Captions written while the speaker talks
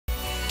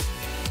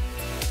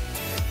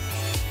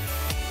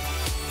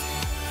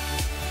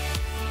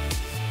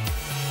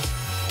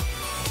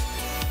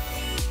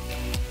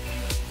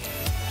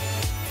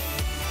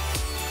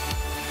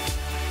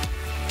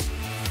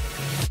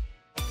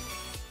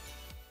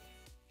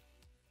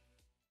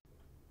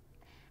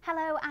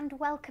and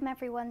welcome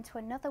everyone to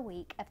another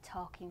week of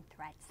Talking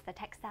Threads, the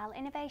textile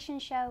innovation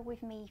show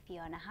with me,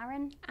 Fiona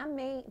Harron. And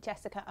me,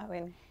 Jessica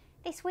Owen.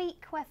 This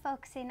week we're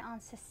focusing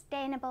on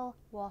sustainable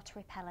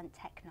water-repellent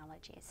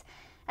technologies,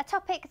 a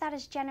topic that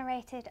has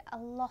generated a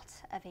lot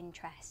of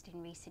interest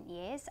in recent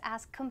years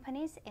as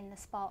companies in the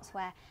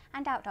sportswear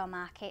and outdoor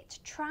market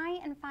try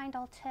and find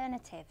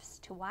alternatives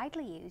to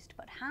widely used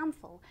but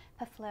harmful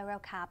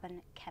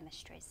perfluorocarbon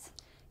chemistries.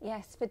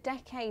 Yes, for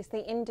decades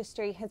the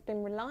industry has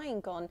been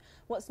relying on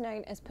what's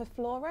known as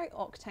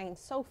perfluorooctane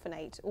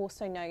sulfonate,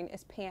 also known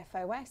as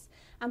PFOS,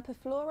 and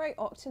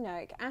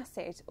perfluorooctanoic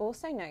acid,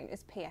 also known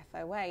as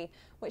PFOA,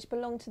 which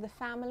belong to the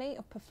family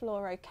of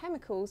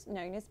perfluorochemicals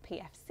known as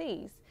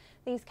PFCs.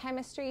 These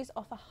chemistries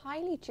offer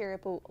highly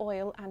durable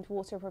oil and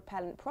water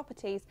repellent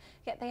properties,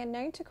 yet they are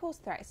known to cause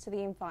threats to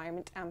the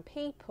environment and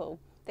people.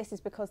 This is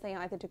because they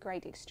either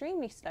degrade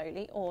extremely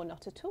slowly or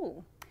not at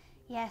all.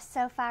 Yes,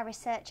 so far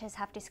researchers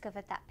have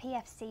discovered that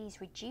PFCs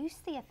reduce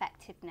the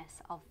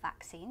effectiveness of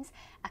vaccines,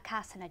 are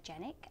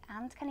carcinogenic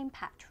and can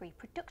impact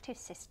reproductive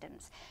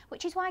systems,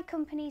 which is why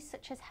companies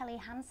such as Helly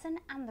Hansen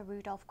and the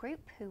Rudolph Group,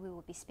 who we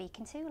will be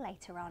speaking to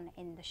later on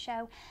in the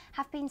show,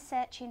 have been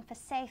searching for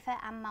safer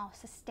and more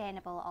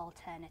sustainable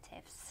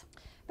alternatives.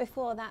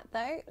 Before that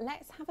though,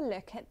 let's have a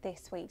look at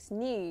this week's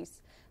news.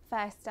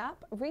 First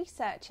up,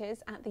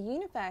 researchers at the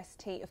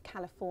University of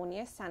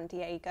California, San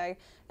Diego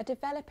are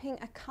developing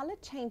a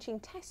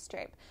colour-changing test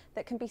strip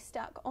that can be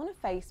stuck on a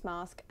face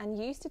mask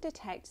and used to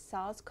detect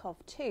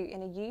SARS-CoV-2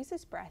 in a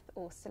user's breath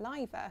or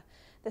saliva.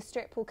 The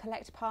strip will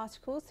collect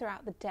particles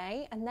throughout the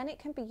day and then it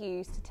can be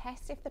used to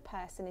test if the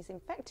person is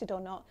infected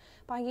or not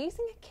by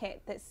using a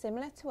kit that's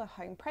similar to a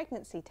home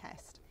pregnancy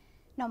test.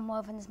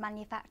 Non-wovens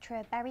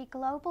manufacturer Berry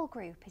Global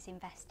Group is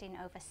investing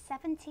over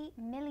 $70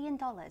 million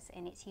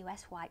in its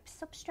US wipe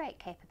substrate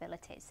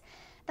capabilities.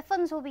 The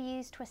funds will be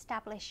used to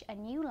establish a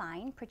new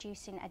line,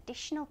 producing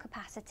additional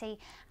capacity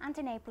and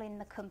enabling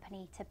the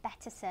company to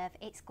better serve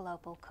its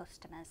global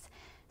customers.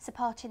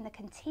 Supporting the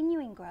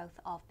continuing growth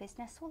of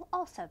business will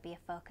also be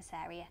a focus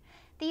area.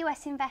 The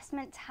US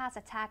investment has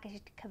a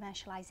targeted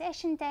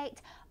commercialisation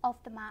date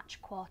of the March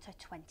quarter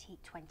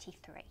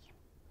 2023.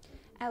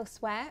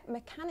 Elsewhere,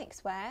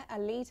 Mechanicswear, a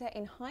leader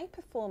in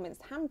high-performance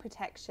hand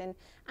protection,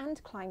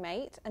 and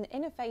Climate, an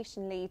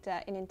innovation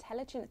leader in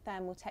intelligent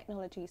thermal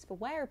technologies for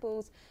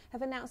wearables,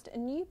 have announced a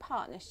new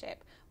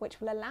partnership which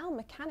will allow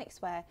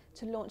Mechanicswear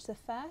to launch the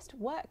first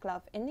work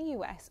glove in the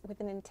US with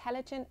an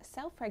intelligent,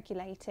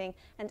 self-regulating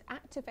and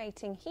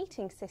activating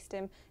heating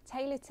system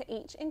tailored to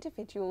each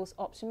individual's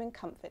optimum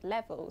comfort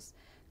levels.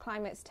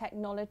 Climate's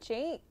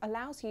technology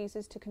allows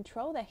users to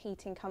control their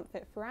heating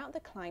comfort throughout the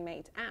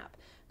Climate app,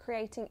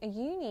 creating a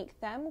unique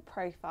thermal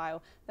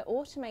profile that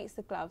automates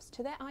the gloves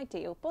to their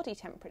ideal body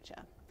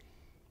temperature.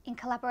 In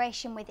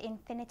collaboration with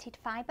Infinited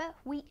Fibre,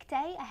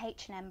 Weekday, a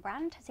H&M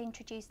brand, has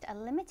introduced a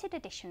limited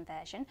edition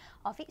version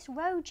of its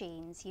Row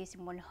jeans using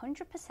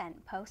 100%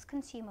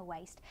 post-consumer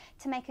waste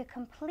to make a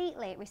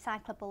completely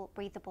recyclable,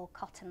 breathable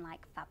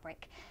cotton-like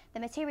fabric. The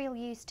material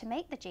used to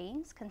make the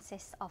jeans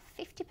consists of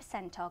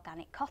 50%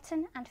 organic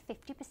cotton and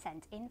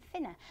 50%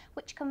 Infina,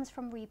 which comes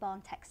from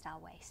reborn textile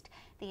waste.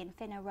 The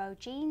Infina Row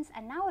jeans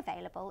are now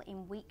available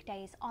in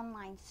Weekday's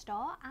online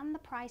store and the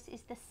price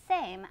is the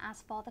same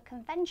as for the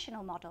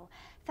conventional model,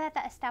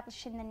 further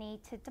establishing the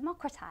need to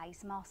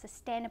democratise more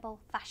sustainable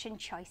fashion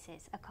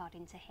choices,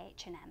 according to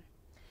H&M.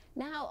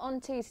 Now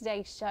on to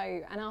today's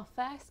show, and our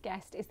first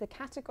guest is the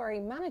Category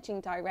Managing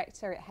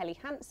Director at Helly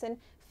Hansen,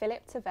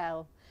 Philip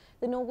Tavel.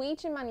 The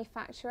Norwegian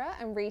manufacturer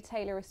and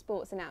retailer of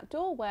sports and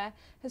outdoor wear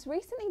has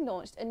recently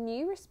launched a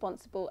new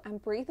responsible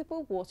and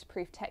breathable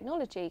waterproof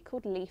technology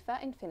called Leafer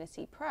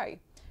Infinity Pro.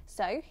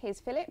 So here's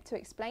Philip to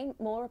explain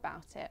more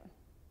about it.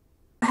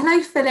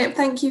 Hello Philip,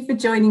 thank you for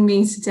joining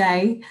me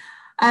today.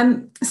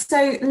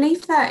 So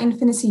Leafer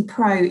Infinity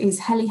Pro is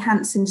Helly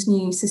Hansen's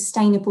new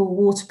sustainable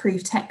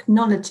waterproof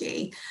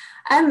technology.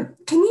 Can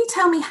you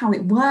tell me how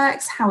it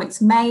works, how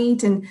it's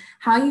made, and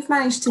how you've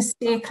managed to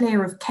steer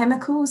clear of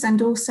chemicals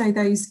and also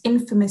those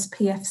infamous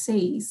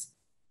PFCs?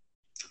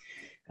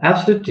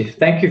 Absolutely.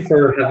 Thank you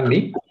for having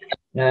me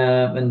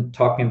and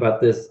talking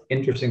about this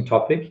interesting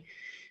topic.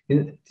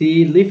 In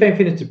the Leafer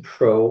Infinity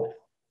Pro,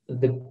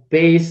 the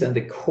base and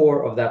the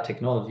core of that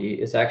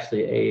technology is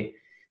actually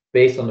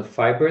based on the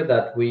fiber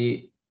that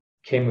we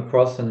came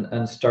across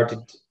and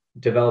started to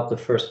develop the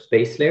first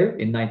base layer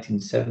in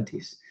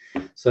 1970s.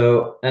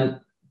 So,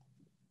 and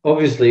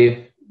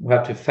obviously we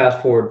have to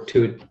fast forward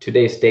to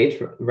today's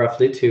date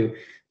roughly to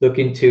look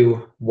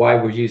into why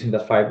we're using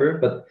that fiber,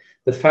 but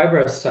the fiber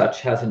as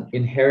such has an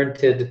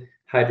inherited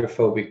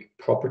hydrophobic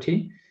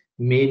property,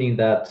 meaning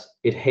that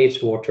it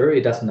hates water,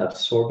 it doesn't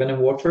absorb any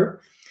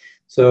water.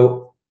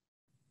 So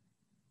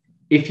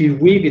if you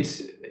weave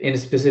it in a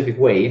specific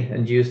way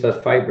and use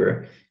that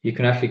fiber, you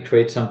can actually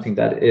create something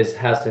that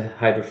has a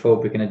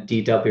hydrophobic and a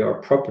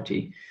DWR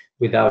property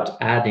without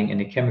adding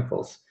any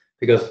chemicals,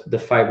 because the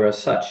fiber as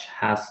such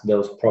has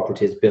those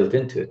properties built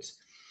into it.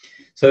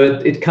 So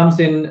it comes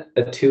in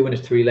a 2 and a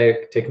 3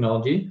 layer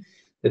technology.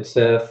 It's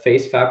a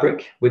face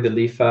fabric with the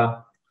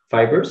Leafer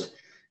fibers,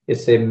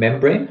 it's a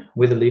membrane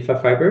with a leaf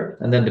fiber,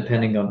 and then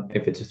depending on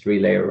if it's a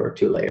 3-layer or a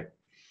 2-layer.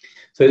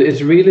 So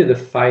it's really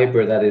the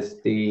fiber that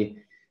is the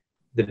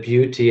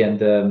beauty and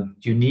the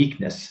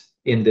uniqueness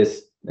in this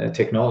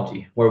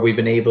technology, where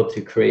we've been able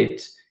to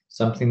create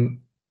something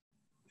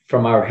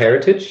from our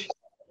heritage,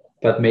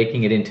 but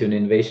making it into an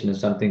innovation is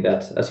something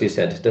that, as you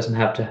said,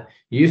 doesn't have to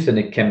use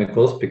any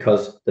chemicals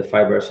because the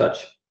fiber as such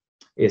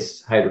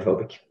is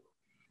hydrophobic.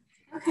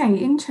 Okay,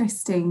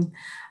 interesting.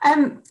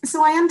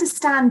 So I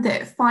understand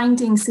that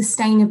finding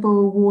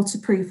sustainable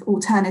waterproof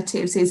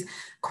alternatives is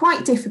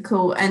quite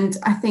difficult, and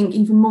I think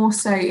even more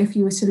so if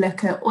you were to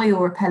look at oil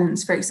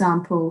repellents, for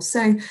example.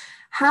 So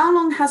how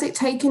long has it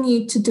taken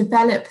you to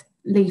develop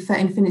Leafer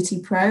Infinity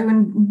Pro,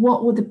 and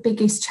what were the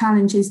biggest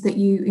challenges that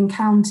you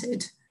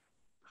encountered?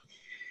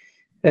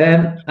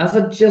 As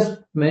I just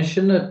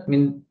mentioned, I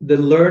mean, the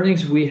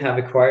learnings we have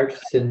acquired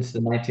since the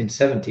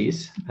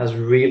 1970s has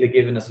really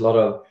given us a lot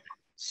of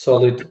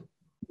solid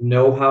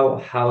know-how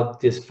how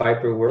this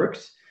fiber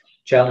works,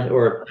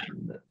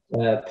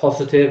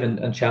 positive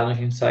and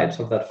challenging sides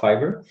of that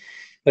fiber.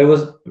 But it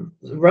was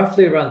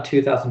roughly around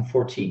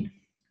 2014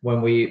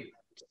 when we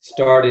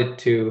started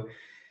to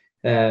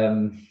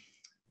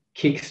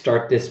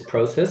kickstart this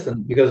process,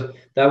 and because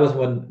that was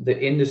when the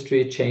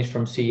industry changed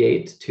from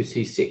C8 to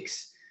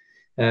C6.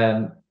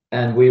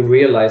 And we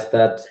realized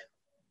that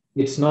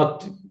it's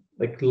not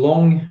like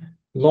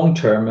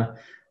long-term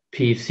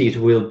PFCs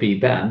will be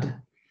banned.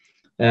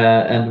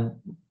 And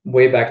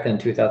way back then,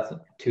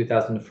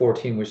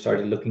 2014, we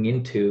started looking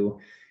into,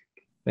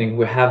 I mean,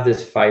 we have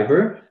this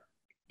fiber.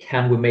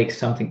 Can we make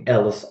something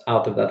else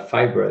out of that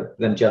fiber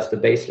than just a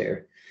base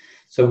layer?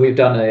 So we've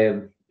done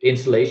a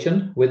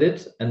insulation with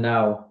it, and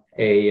now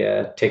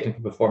a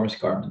technical performance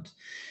garment.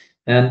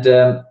 And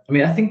I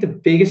mean, I think the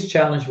biggest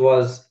challenge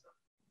was,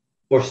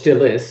 or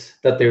still is,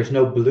 that there's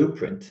no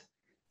blueprint.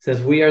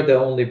 Since we are the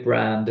only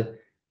brand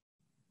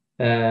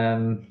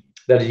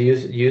that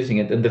is using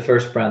it, and the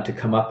first brand to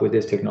come up with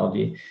this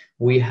technology,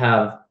 we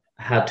have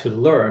had to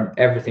learn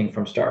everything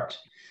from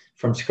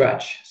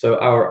scratch. So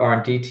our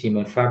R&D team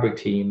and fabric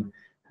team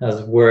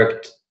has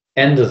worked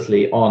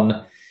endlessly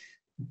on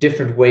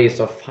different ways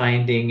of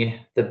finding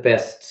the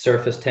best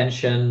surface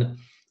tension,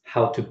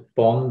 how to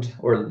bond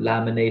or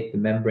laminate the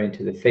membrane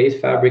to the face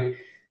fabric.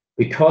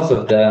 Because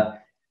of the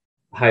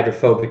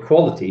hydrophobic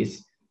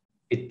qualities,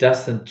 it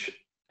doesn't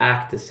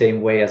act the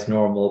same way as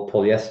normal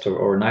polyester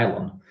or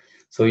nylon.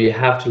 So you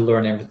have to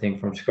learn everything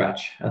from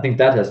scratch. I think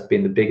that has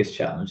been the biggest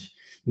challenge.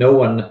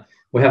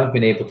 We haven't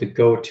been able to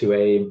go to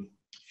a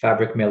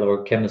fabric mill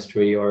or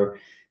chemistry or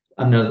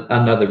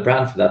another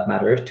brand for that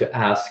matter to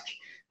ask,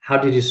 how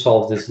did you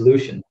solve this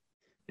solution?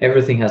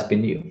 Everything has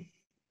been new.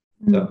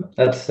 So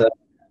that's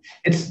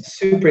it's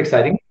super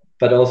exciting,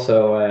 but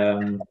also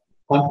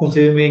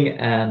time-consuming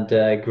and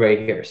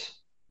gray hairs.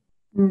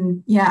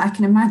 Yeah, I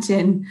can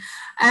imagine.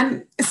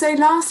 So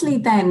lastly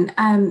then,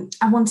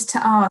 I wanted to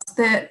ask,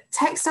 the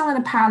textile and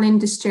apparel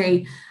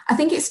industry, I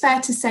think it's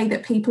fair to say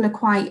that people are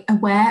quite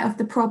aware of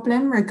the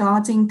problem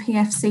regarding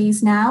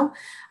PFCs now,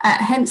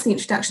 hence the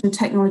introduction of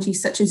technology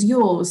such as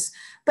yours.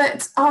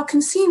 But are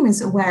consumers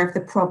aware of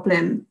the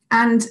problem,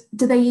 and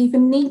do they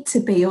even need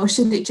to be, or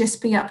should it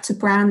just be up to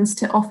brands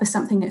to offer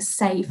something that's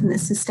safe and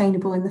that's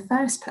sustainable in the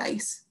first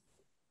place?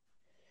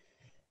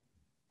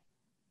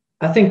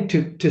 I think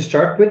to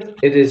start with,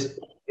 it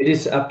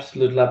is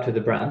absolutely up to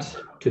the brands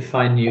to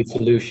find new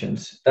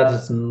solutions. That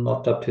is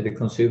not up to the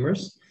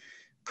consumers.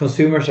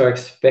 Consumers are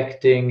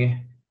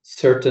expecting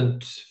certain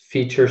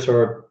features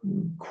or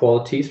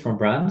qualities from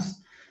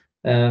brands.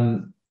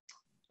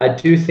 I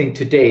do think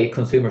today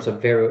consumers are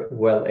very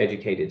well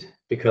educated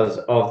because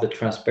of the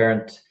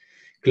transparent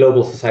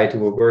global society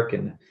we work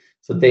in.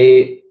 So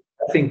I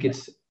think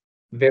it's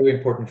very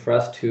important for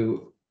us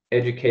to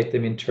educate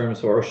them in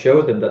terms, or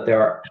show them that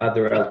there are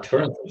other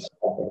alternatives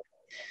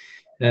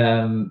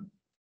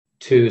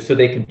so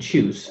they can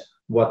choose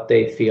what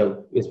they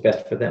feel is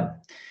best for them.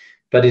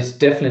 But it's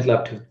definitely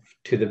up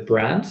to the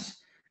brands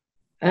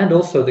and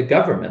also the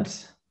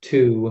governments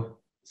to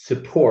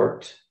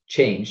support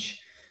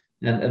change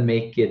and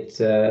make it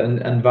an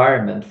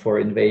environment for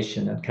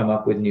innovation and come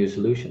up with new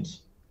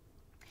solutions.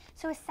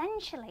 So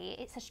essentially,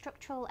 it's a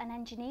structural and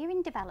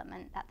engineering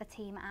development that the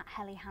team at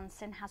Helly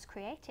Hansen has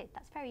created.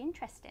 That's very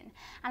interesting.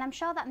 And I'm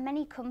sure that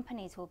many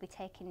companies will be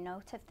taking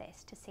note of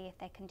this to see if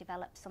they can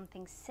develop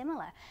something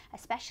similar,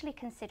 especially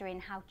considering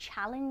how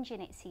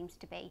challenging it seems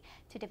to be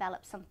to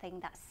develop something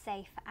that's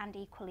safe and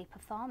equally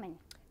performing.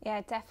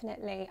 Yeah,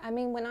 definitely. I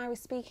mean, when I was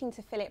speaking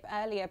to Philip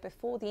earlier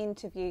before the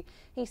interview,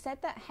 he said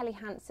that Helly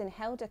Hansen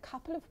held a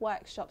couple of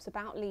workshops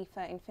about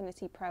Leafer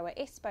Infinity Pro at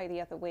ISPO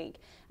the other week,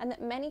 and that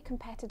many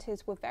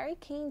competitors were very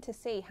keen to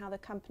see how the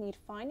company had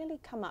finally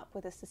come up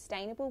with a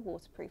sustainable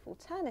waterproof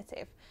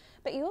alternative.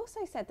 But he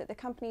also said that the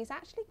company is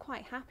actually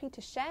quite happy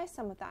to share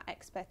some of that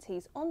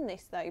expertise on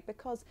this though,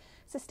 because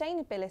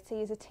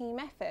sustainability is a team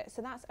effort.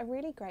 So that's a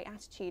really great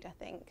attitude, I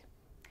think.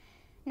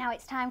 Now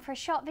it's time for a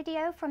short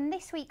video from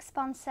this week's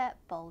sponsor,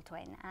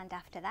 Baldwin, and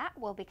after that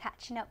we'll be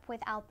catching up with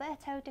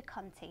Alberto De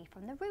Conti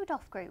from the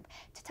Rudolph Group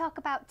to talk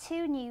about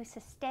 2 new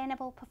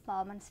sustainable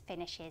performance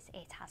finishes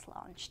it has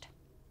launched.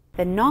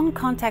 The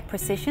non-contact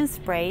precision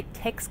spray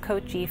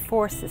TexCoat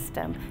G4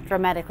 system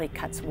dramatically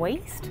cuts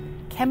waste,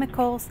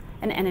 chemicals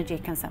and energy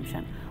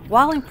consumption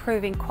while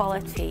improving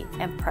quality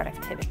and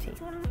productivity.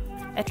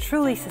 A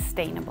truly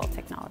sustainable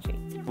technology.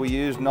 We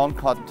use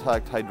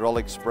non-contact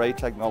hydraulic spray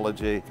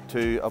technology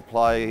to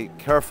apply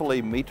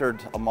carefully metered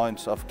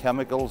amounts of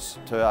chemicals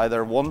to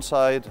either one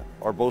side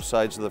or both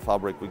sides of the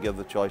fabric. We give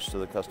the choice to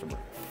the customer.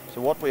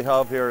 So what we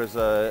have here is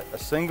a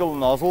single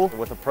nozzle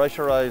with a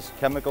pressurized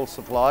chemical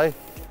supply.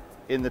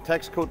 In the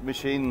TexCoat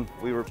machine,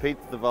 we repeat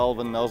the valve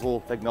and nozzle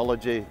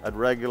technology at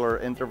regular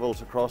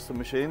intervals across the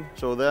machine.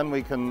 So then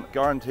we can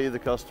guarantee the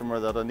customer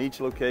that on each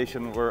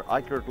location we're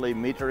accurately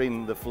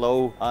metering the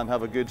flow and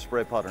have a good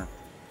spray pattern.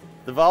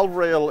 The valve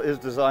rail is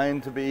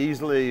designed to be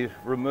easily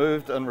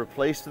removed and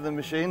replaced in the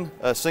machine.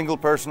 A single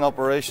person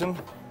operation.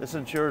 This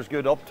ensures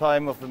good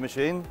uptime of the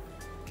machine.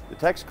 The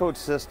TexCoat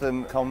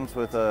system comes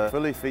with a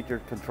fully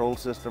featured control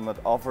system that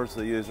offers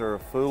the user a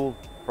full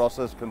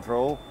process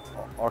control.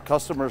 Our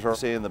customers are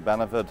seeing the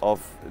benefit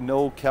of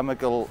no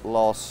chemical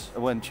loss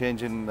when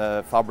changing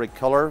the fabric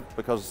colour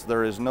because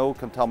there is no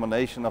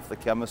contamination of the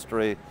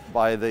chemistry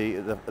by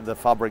the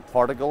fabric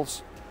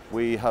particles.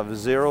 We have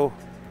 0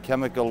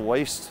 chemical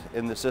waste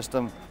in the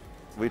system.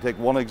 We take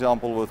one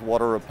example with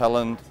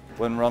water-repellent.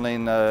 When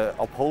running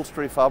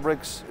upholstery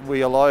fabrics,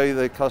 we allow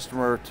the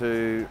customer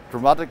to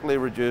dramatically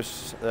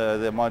reduce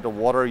the amount of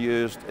water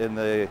used in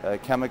the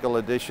chemical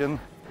addition.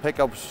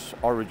 Pickups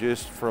are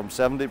reduced from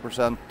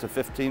 70% to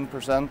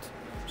 15%.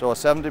 So a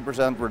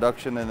 70%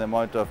 reduction in the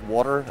amount of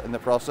water in the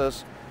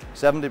process,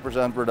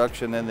 70%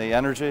 reduction in the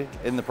energy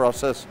in the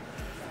process.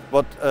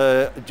 But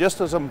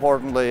just as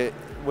importantly,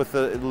 with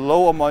the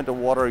low amount of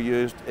water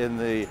used in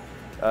the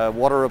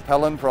water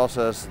repellent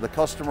process, the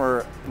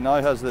customer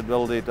now has the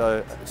ability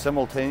to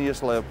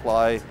simultaneously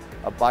apply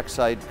a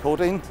backside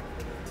coating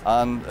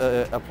and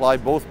apply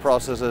both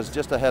processes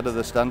just ahead of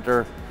the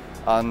stenter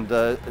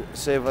and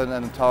save an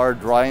entire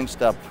drying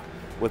step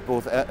with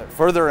both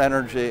further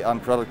energy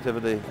and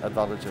productivity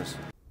advantages.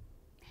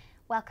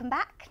 Welcome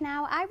back.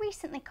 Now, I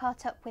recently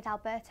caught up with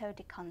Alberto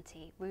De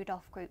Conti,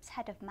 Rudolph Group's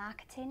head of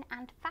marketing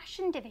and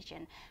fashion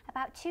division,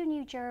 about 2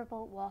 new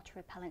durable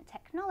water-repellent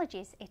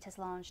technologies it has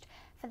launched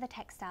for the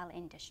textile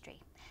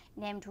industry.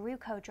 Named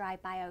Ruco Dry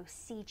Bio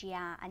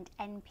CGR and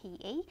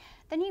NPE,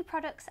 the new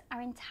products are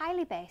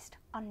entirely based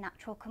on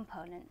natural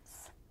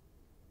components.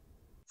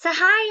 So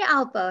hi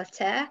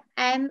Alberto,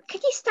 can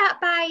you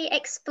start by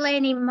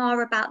explaining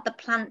more about the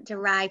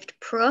plant-derived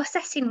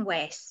processing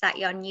waste that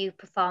your new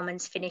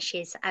performance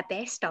finishes are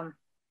based on?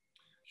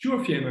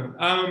 Sure, Fiona.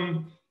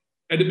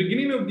 At the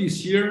beginning of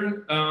this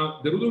year,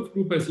 the Rudolph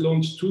Group has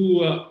launched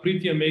 2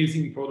 pretty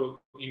amazing product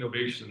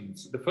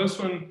innovations. The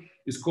first one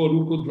is called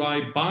Ruco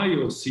Dry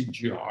Bio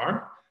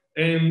CGR,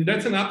 and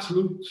that's an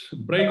absolute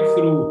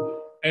breakthrough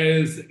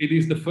as it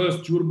is the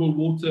first durable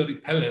water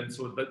repellent,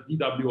 so the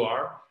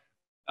DWR,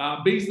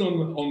 based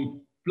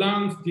on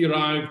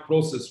plant-derived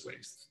process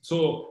waste.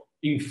 So,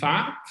 in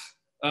fact,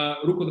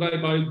 Ruco Dry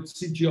Bio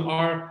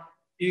CGR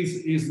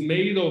is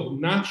made of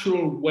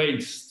natural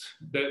waste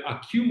that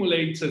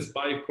accumulates as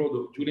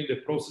byproduct during the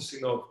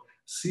processing of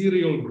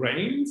cereal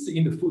grains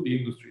in the food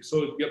industry.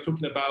 So, we are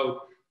talking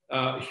about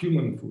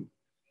human food.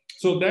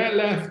 So, that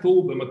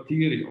leftover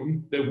material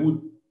that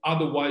would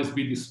otherwise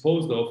be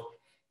disposed of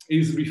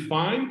is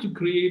refined to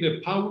create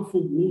a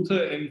powerful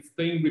water and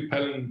stain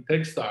repellent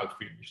textile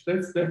finish.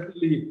 That's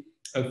definitely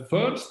a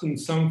first and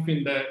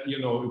something that,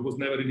 it was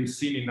never really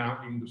seen in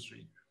our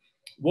industry.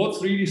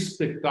 What's really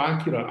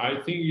spectacular,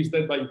 I think, is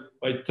that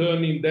by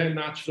turning that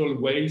natural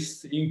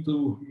waste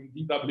into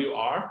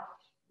DWR,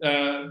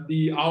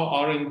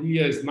 our R&D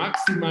has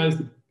maximized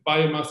the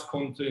biomass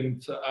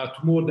content to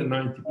more than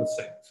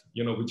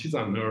 90%, which is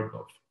unheard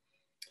of.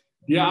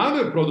 The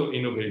other product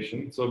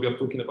innovation, so we are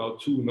talking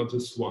about 2, not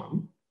just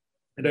 1,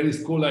 and that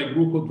is called like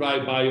Ruco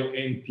Dry Bio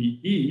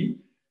NPE,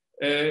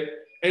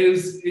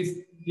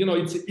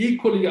 it's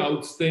equally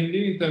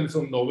outstanding in terms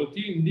of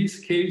novelty. In this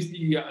case,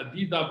 the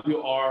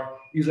DWR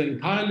is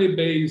entirely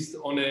based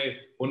on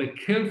a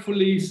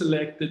carefully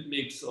selected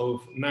mix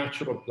of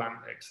natural plant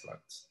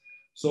extracts.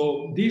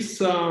 So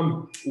this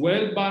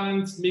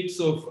well-balanced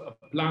mix of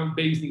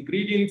plant-based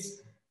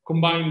ingredients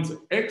combines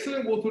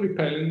excellent water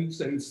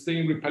repellents and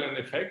stain repellent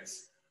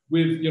effects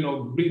with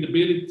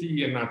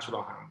breathability and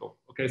natural handle.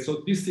 Okay,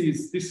 so this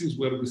is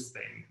where we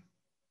stand.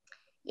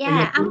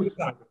 Yeah.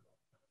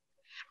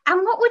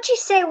 And what would you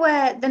say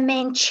were the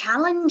main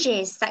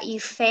challenges that you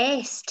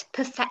faced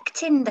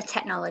perfecting the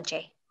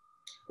technology?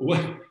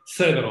 Well,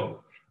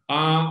 several.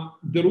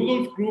 The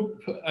Rudolph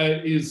Group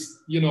is,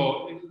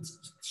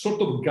 sort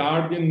of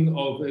guardian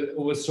of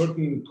a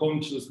certain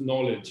conscious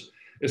knowledge,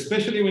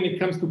 especially when it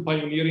comes to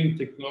pioneering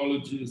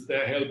technologies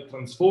that help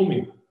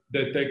transforming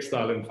the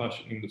textile and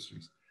fashion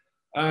industries.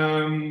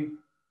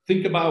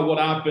 think about what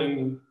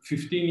happened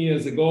 15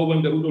 years ago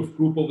when the Rudolf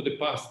Group over the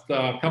past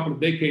couple of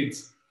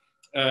decades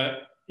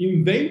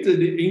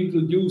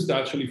introduced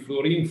actually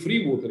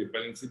fluorine-free water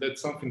repellency.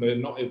 That's something that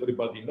not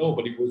everybody knows,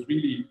 but it was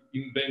really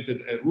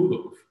invented at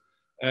Rudolf,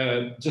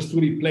 just to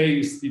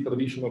replace the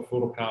traditional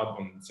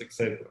fluorocarbons,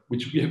 etc.,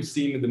 which we have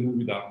seen in the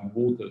movie Dark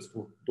Waters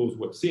for those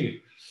who have seen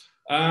it.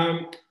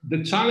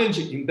 The challenge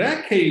in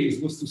that case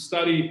was to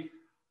study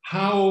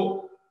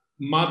how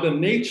Mother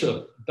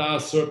Nature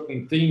does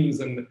certain things,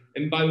 and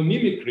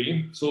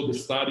biomimicry, so the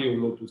study of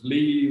lotus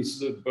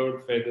leaves,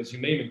 bird feathers, you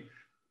name it,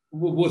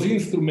 was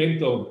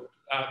instrumental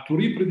to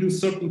reproduce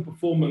certain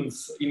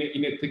performance in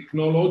a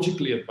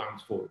technologically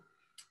advanced form.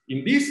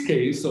 In this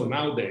case, so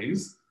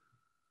nowadays,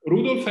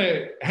 Rudolf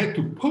had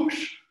to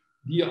push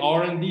the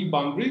R&D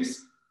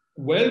boundaries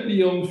well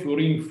beyond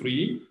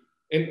fluorine-free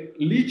and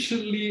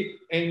literally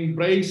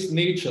embrace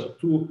nature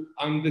to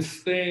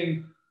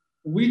understand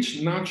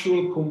which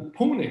natural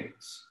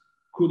components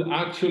could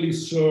actually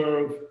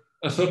serve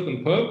a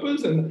certain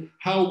purpose and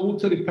how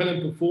water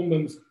repellent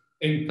performance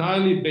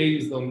entirely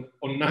based on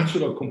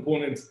natural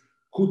components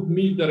could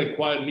meet the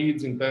required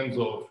needs in terms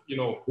of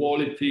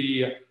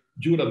quality,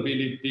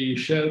 durability,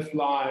 shelf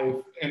life,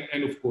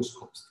 and of course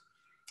cost.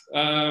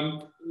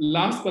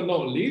 Last but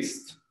not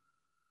least,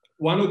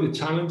 one of the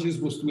challenges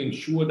was to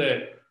ensure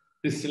that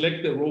the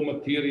selected raw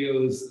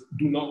materials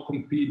do not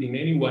compete in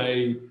any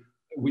way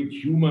with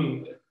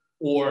human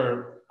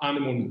or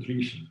animal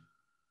nutrition.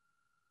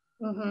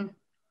 Mm-hmm.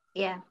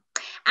 Yeah.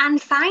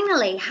 And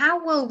finally,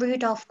 how will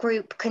Rudolf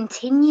Group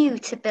continue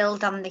to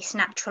build on this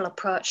natural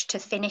approach to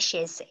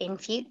finishes in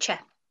future?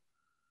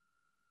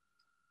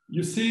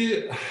 You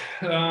see,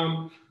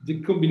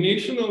 the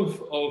combination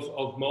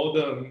of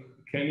modern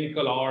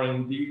chemical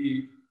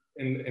R&D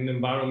and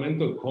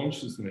environmental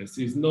consciousness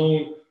is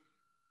known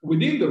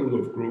within the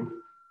Rudolf Group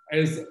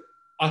as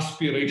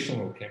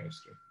aspirational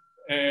chemistry.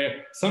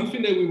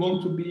 Something that we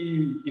want to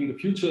be in the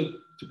future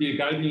to be a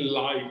guiding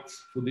light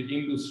for the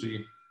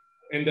industry,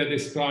 and that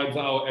describes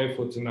our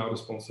efforts and our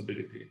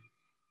responsibility.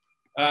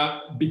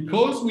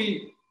 Because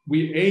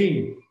we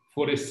aim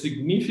for a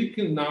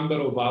significant number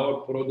of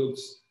our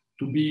products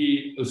to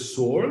be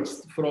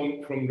sourced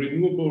from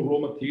renewable raw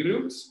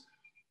materials,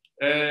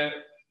 there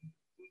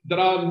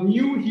are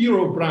new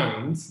hero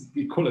brands,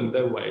 we call them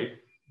that way,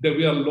 that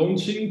we are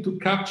launching to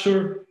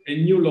capture a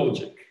new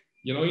logic,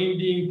 in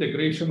the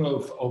integration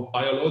of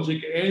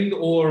biologic and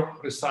or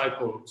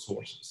recycled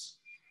sources.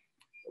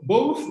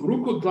 Both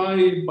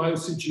Ruco-Dry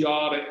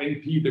Bio-CGR and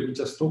NP that we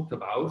just talked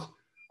about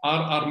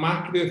are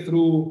marketed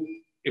through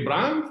a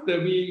brand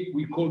that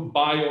we call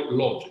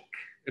Biologic,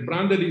 a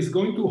brand that is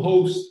going to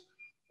host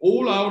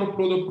all our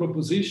product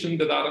propositions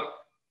that are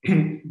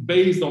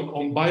based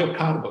on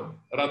biocarbon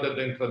rather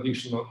than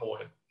traditional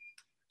oil.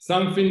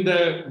 Something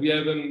that we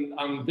haven't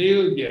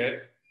unveiled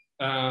yet,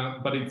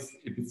 but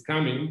it's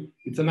coming.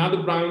 It's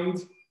another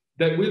brand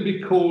that will be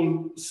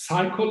called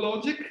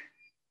Psychologic,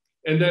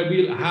 and that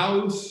will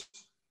house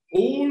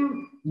all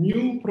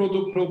new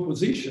product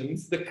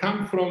propositions that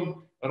come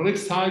from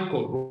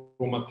recycled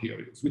raw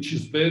materials, which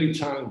is very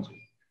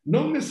challenging.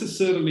 Not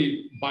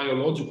necessarily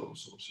biological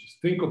sources.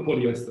 Think of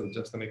polyester,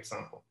 just an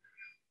example.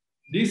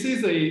 This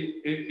is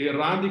a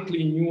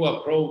radically new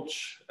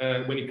approach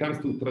when it comes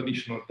to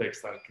traditional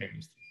textile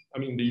chemistry. I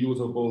mean, the use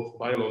of both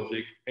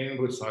biologic and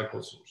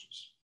recycled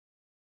sources.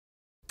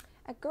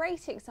 A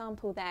great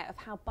example there of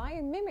how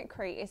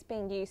biomimicry is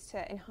being used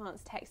to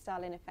enhance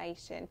textile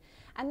innovation.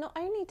 And not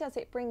only does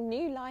it bring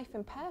new life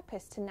and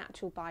purpose to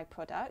natural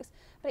byproducts,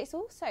 but it's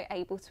also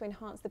able to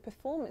enhance the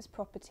performance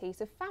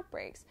properties of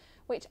fabrics,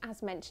 which,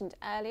 as mentioned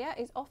earlier,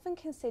 is often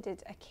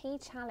considered a key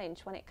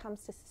challenge when it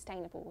comes to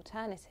sustainable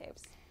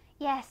alternatives.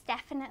 Yes,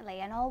 definitely,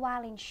 and all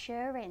while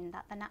ensuring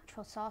that the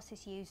natural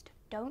sources used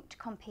don't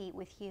compete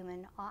with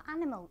human or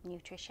animal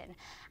nutrition.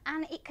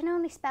 And it can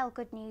only spell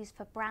good news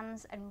for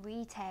brands and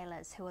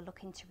retailers who are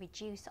looking to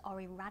reduce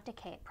or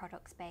eradicate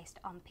products based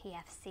on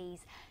PFCs,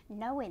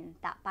 knowing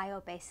that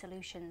bio-based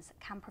solutions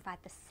can provide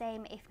the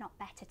same, if not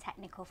better,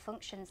 technical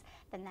functions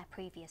than their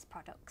previous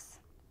products.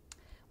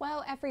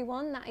 Well,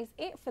 everyone, that is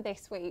it for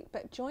this week,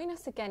 but join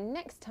us again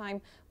next time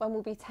when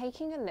we'll be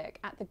taking a look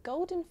at the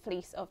golden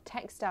fleece of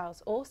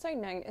textiles, also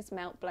known as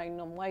melt-blown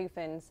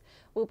nonwovens.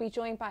 We'll be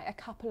joined by a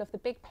couple of the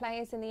big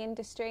players in the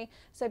industry,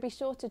 so be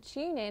sure to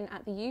tune in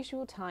at the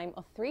usual time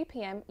of 3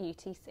 p.m.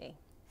 UTC.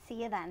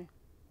 See you then.